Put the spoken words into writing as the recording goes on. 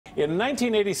In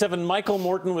 1987, Michael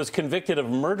Morton was convicted of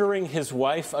murdering his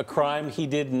wife, a crime he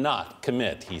did not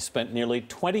commit. He spent nearly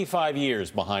 25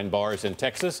 years behind bars in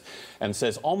Texas and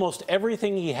says almost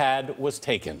everything he had was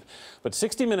taken. But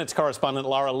 60 Minutes correspondent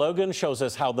Lara Logan shows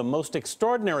us how the most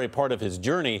extraordinary part of his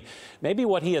journey may be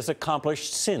what he has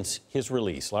accomplished since his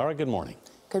release. Lara, good morning.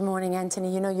 Good morning,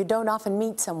 Anthony. You know, you don't often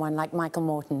meet someone like Michael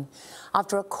Morton.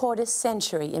 After a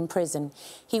quarter-century in prison,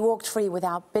 he walked free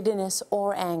without bitterness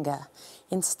or anger.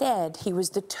 Instead, he was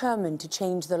determined to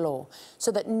change the law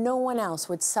so that no one else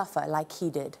would suffer like he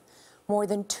did. More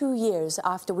than 2 years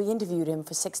after we interviewed him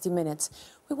for 60 Minutes,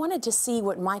 we wanted to see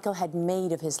what Michael had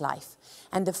made of his life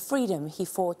and the freedom he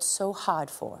fought so hard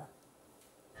for.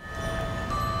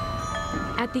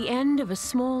 At the end of a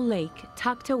small lake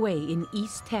tucked away in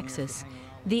East Texas,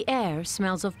 the air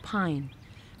smells of pine.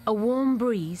 A warm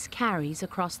breeze carries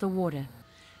across the water,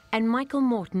 and Michael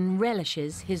Morton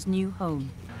relishes his new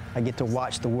home. I get to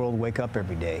watch the world wake up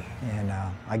every day, and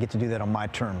I get to do that on my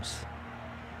terms,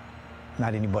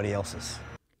 not anybody else's.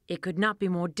 It could not be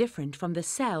more different from the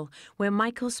cell where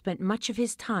Michael spent much of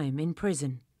his time in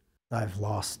prison. I've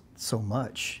lost so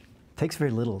much. It takes very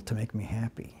little to make me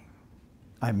happy.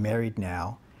 I'm married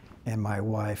now, and my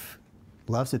wife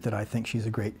loves it that I think she's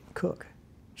a great cook.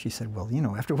 She said, well, you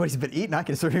know, after what he's been eating, I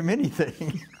can serve him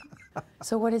anything.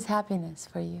 So what is happiness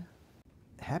for you?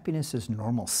 Happiness is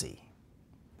normalcy.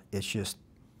 It's just,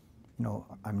 you know,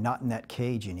 I'm not in that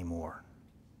cage anymore.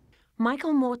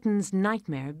 Michael Morton's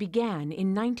nightmare began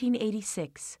in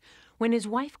 1986 when his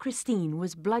wife Christine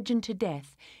was bludgeoned to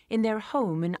death in their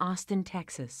home in Austin,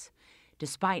 Texas.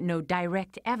 Despite no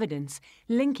direct evidence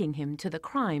linking him to the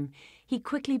crime, he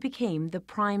quickly became the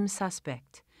prime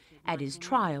suspect. At his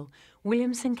trial,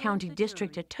 Williamson County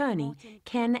District Attorney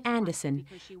Ken Anderson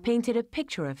painted a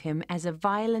picture of him as a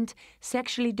violent,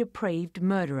 sexually depraved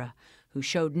murderer who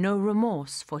showed no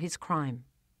remorse for his crime.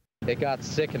 It got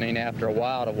sickening after a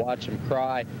while to watch him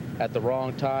cry at the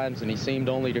wrong times, and he seemed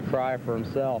only to cry for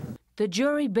himself. The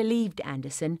jury believed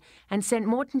Anderson and sent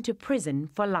Morton to prison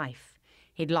for life.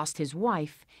 He'd lost his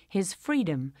wife, his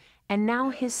freedom, and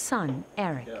now his son,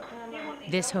 Eric.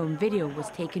 This home video was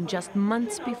taken just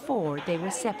months before they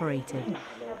were separated.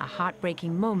 A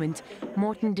heartbreaking moment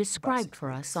Morton described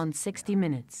for us on 60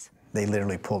 Minutes. They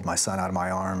literally pulled my son out of my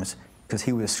arms because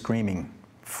he was screaming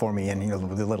for me, and you know,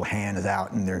 the little hand is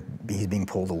out and he's being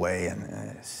pulled away, and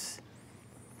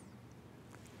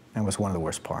it was one of the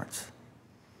worst parts.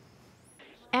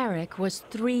 Eric was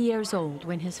 3 years old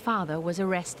when his father was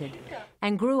arrested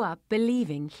and grew up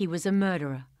believing he was a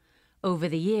murderer. Over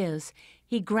the years,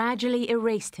 he gradually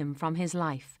erased him from his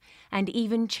life and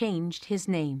even changed his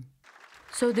name.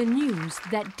 So the news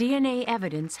that DNA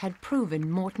evidence had proven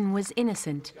Morton was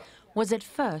innocent was at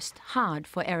first hard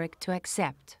for Eric to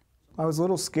accept. I was a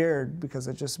little scared because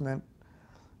it just meant,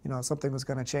 you know, something was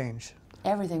going to change.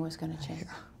 Everything was going to change.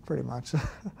 Yeah, pretty much.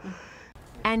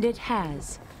 And it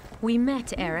has. We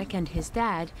met Eric and his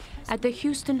dad at the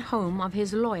Houston home of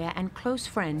his lawyer and close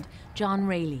friend, John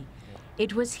Raley.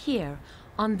 It was here,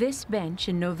 on this bench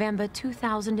in November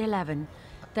 2011,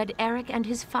 that Eric and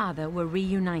his father were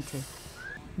reunited.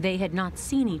 They had not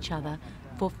seen each other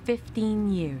for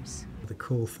 15 years. The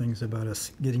cool things about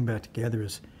us getting back together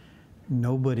is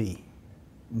nobody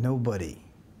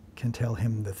can tell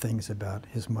him the things about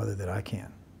his mother that I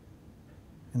can.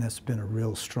 And that's been a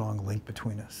real strong link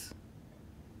between us.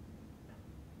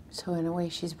 So in a way,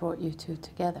 she's brought you two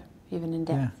together, even in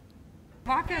death. Yeah.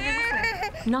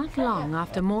 Not long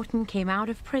after Morton came out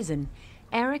of prison,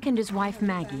 Eric and his wife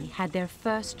Maggie had their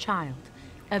first child,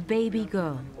 a baby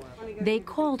girl. They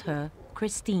called her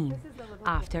Christine,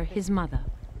 after his mother.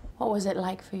 What was it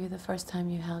like for you the first time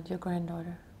you held your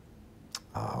granddaughter?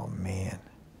 Oh, man.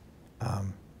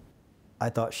 I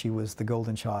thought she was the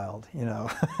golden child, you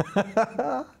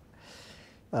know.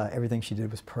 Everything she did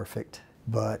was perfect.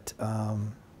 But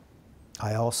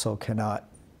I also cannot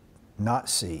not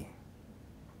see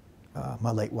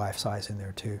my late wife's eyes in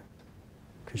there, too,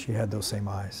 because she had those same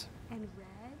eyes.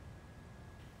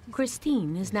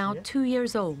 Christine is now 2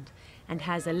 years old and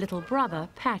has a little brother,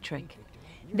 Patrick.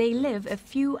 They live a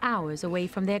few hours away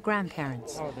from their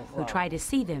grandparents, who try to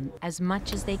see them as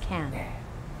much as they can.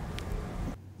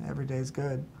 Every day's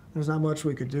good. There's not much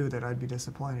we could do that I'd be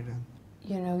disappointed in.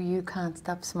 You know, you can't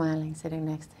stop smiling sitting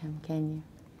next to him, can you?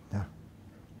 No.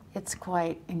 It's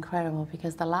quite incredible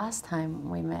because the last time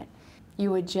we met,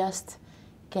 you were just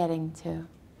getting to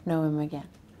know him again.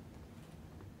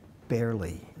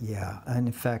 Barely, yeah. And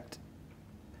in fact,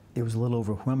 it was a little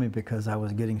overwhelming because I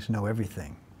was getting to know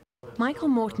everything. Michael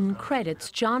Morton credits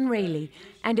John Raley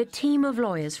and a team of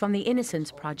lawyers from the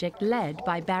Innocence Project led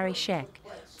by Barry Scheck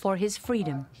for his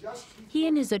freedom. He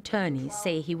and his attorneys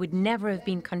say he would never have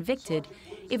been convicted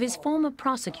if his former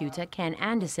prosecutor, Ken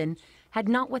Anderson, had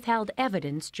not withheld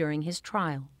evidence during his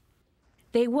trial.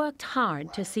 They worked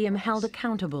hard to see him held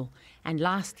accountable, and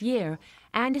last year,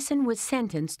 Anderson was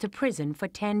sentenced to prison for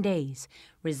 10 days,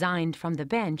 resigned from the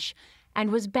bench, and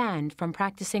was banned from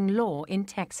practicing law in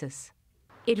Texas.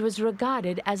 It was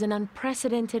regarded as an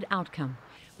unprecedented outcome,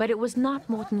 but it was not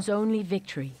Morton's only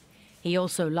victory. He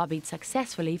also lobbied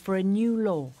successfully for a new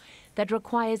law that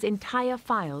requires entire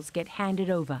files get handed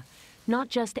over, not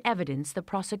just evidence the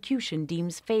prosecution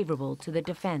deems favorable to the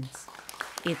defense.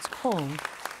 It's called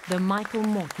the Michael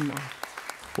Morton Act.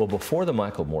 Well, before the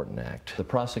Michael Morton Act, the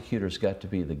prosecutors got to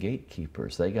be the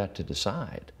gatekeepers. They got to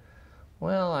decide,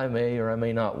 well, I may or I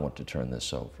may not want to turn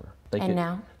this over.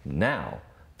 Now? Now,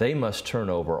 they must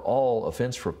turn over all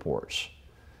offense reports,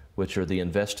 which are the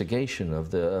investigation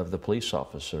of the police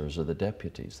officers or the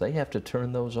deputies. They have to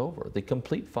turn those over, the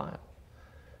complete file.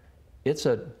 It's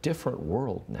a different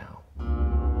world now.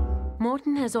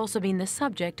 Morton has also been the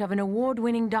subject of an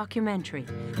award-winning documentary.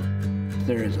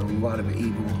 There is a lot of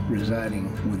evil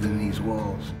residing within these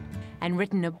walls. And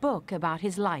written a book about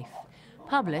his life,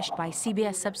 published by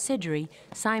CBS subsidiary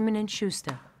Simon &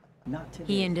 Schuster.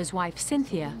 He and his wife,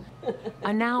 Cynthia,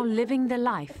 are now living the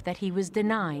life that he was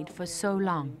denied for so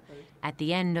long at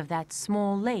the end of that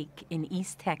small lake in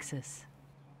East Texas.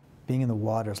 Being in the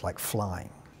water is like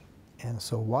flying, and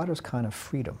so water's kind of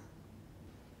freedom.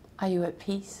 Are you at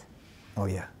peace? Oh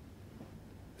yeah,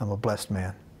 I'm a blessed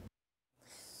man.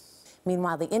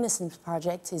 Meanwhile, the Innocence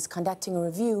Project is conducting a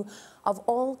review of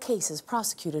all cases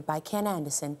prosecuted by Ken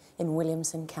Anderson in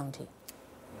Williamson County.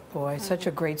 Boy, such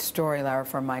a great story, Lara,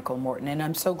 for Michael Morton. And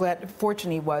I'm so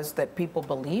fortunate he was that people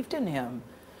believed in him.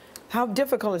 How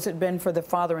difficult has it been for the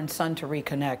father and son to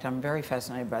reconnect? I'm very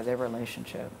fascinated by their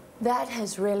relationship. That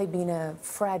has really been a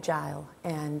fragile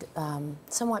and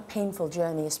somewhat painful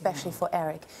journey, especially for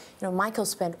Eric. You know, Michael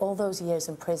spent all those years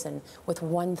in prison with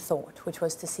one thought, which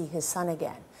was to see his son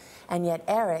again. And yet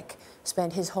Eric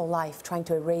spent his whole life trying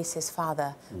to erase his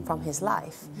father from his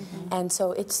life. And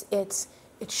so it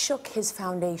shook his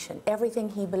foundation. Everything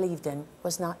he believed in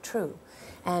was not true.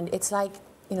 And it's like,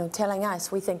 you know, telling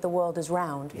us we think the world is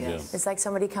round. Yes. It's like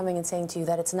somebody coming and saying to you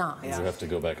that it's not. You have to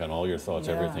go back on all your thoughts,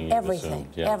 everything you've Everything,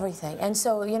 assumed. Yeah. everything. And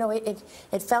so, you know, it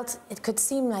could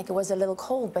seem like it was a little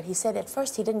cold, but he said at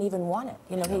first he didn't even want it.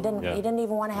 You know, he didn't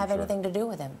even want to have anything to do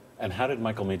with him. And how did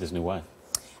Michael meet his new wife?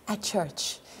 At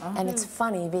church. And it's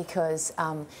funny because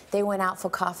they went out for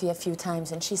coffee a few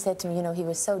times, and she said to me, you know, he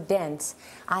was so dense,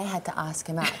 I had to ask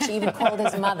him out. She even called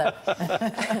his mother.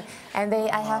 And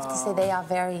I have to say, they are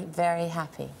very, very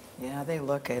happy. Yeah, they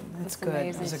look it. That's good.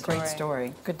 It was a great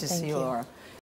story. Good to see you, Laura.